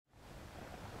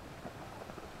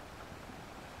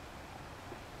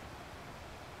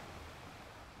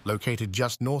Located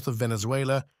just north of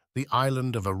Venezuela, the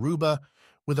island of Aruba,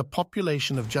 with a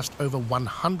population of just over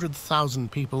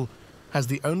 100,000 people, has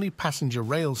the only passenger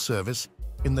rail service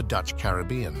in the Dutch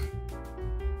Caribbean.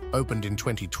 Opened in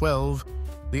 2012,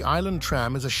 the island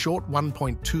tram is a short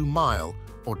 1.2-mile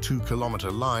or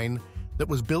 2-kilometer line that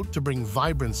was built to bring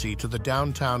vibrancy to the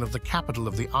downtown of the capital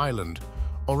of the island,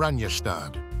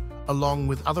 Oranjestad, along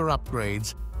with other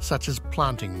upgrades such as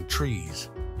planting trees.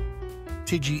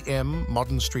 TGM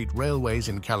Modern Street Railways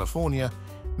in California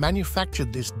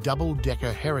manufactured this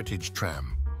double-decker heritage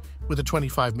tram. With a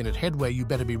 25-minute headway, you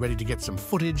better be ready to get some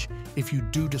footage if you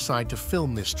do decide to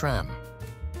film this tram.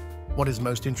 What is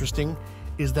most interesting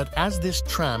is that as this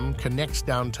tram connects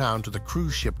downtown to the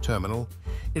cruise ship terminal,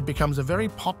 it becomes a very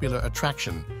popular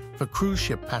attraction for cruise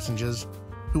ship passengers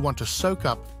who want to soak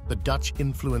up the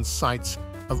Dutch-influenced sights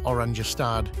of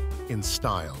Oranjestad in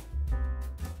style.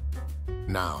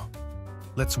 Now,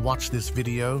 let's watch this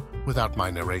video without my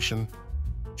narration,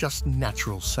 just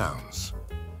natural sounds.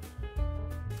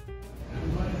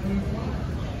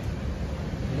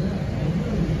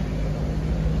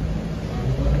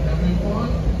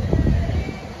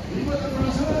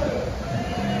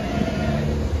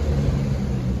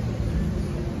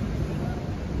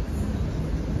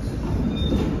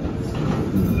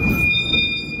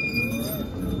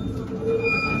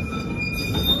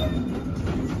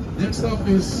 Next up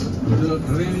is the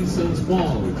Renaissance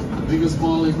Mall, the biggest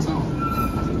mall in town.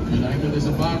 If you like it as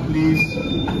a bar, please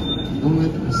do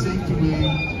it the safety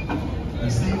way. The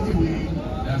safety way,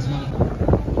 that's one.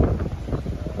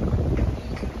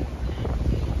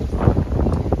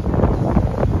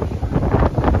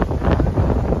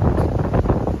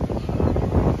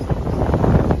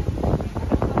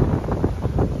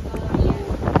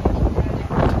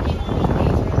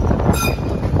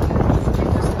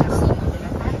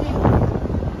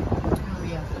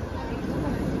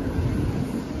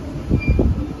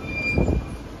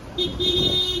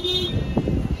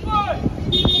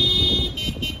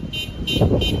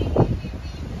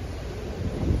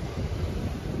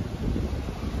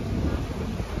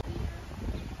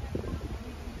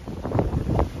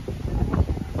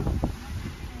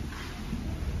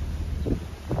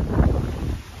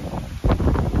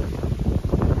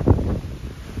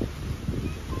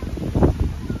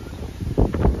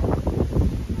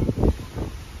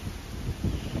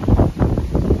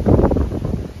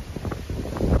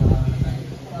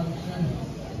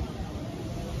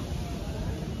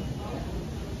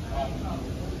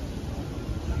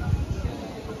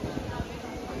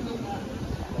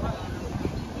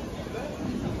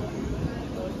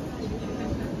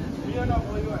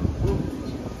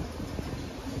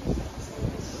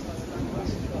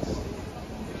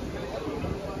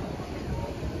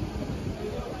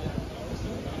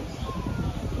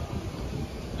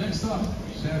 Next up,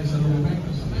 Sherry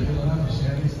Arubus.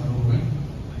 Sherry Arubus.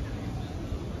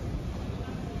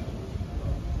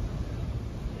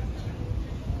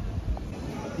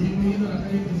 Bienvenido a la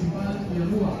calle principal de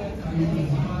Aruba, calle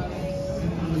principal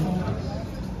centro de compras.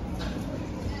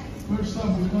 First stop,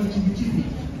 we're going to Migliore.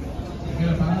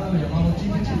 Primera parada le llamamos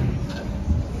Migliore.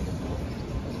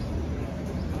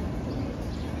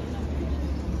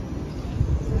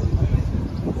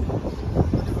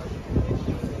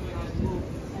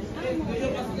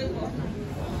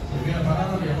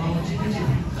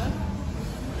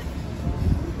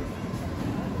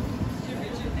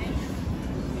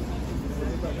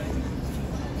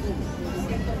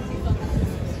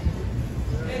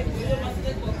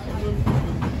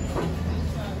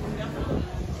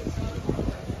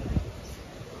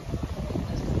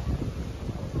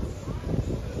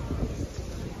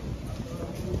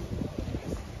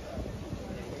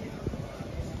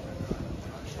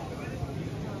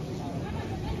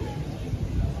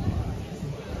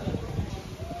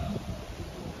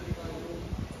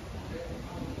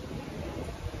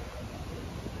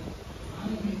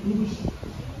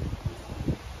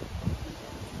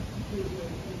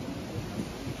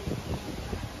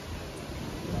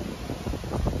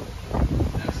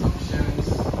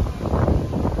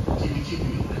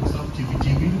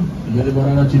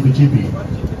 Migliore Cipi.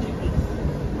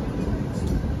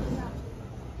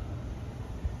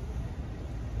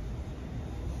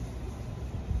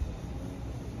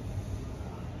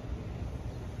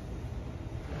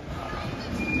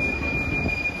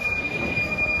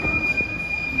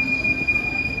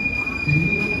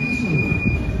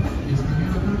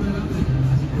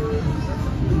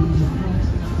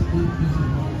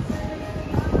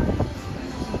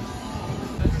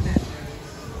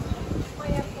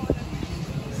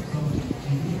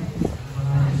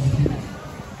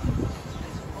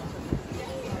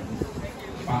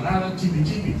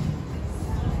 chibi-chibi.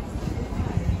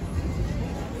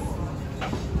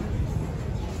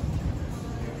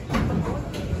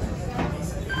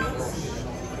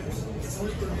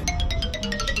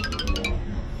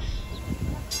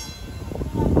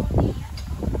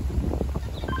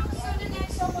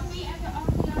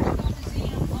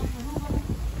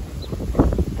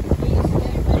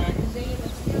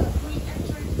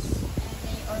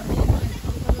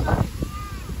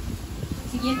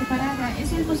 Siguiente parada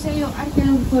es el Museo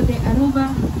Arqueológico de Aruba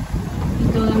y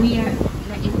todavía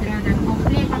la entrada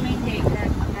completamente gratuita,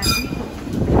 hasta las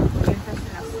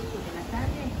 5 de la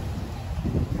tarde.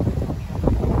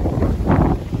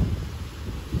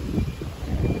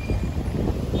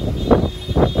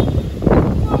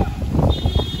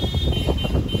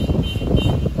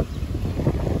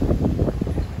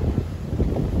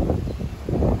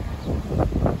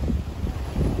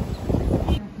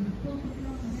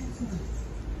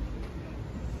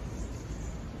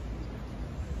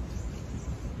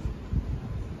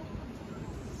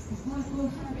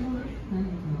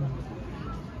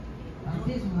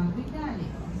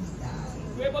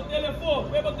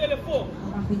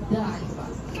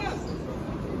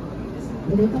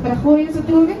 Boleta para jóvenes a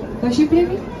tu ¿Cashi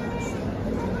premio?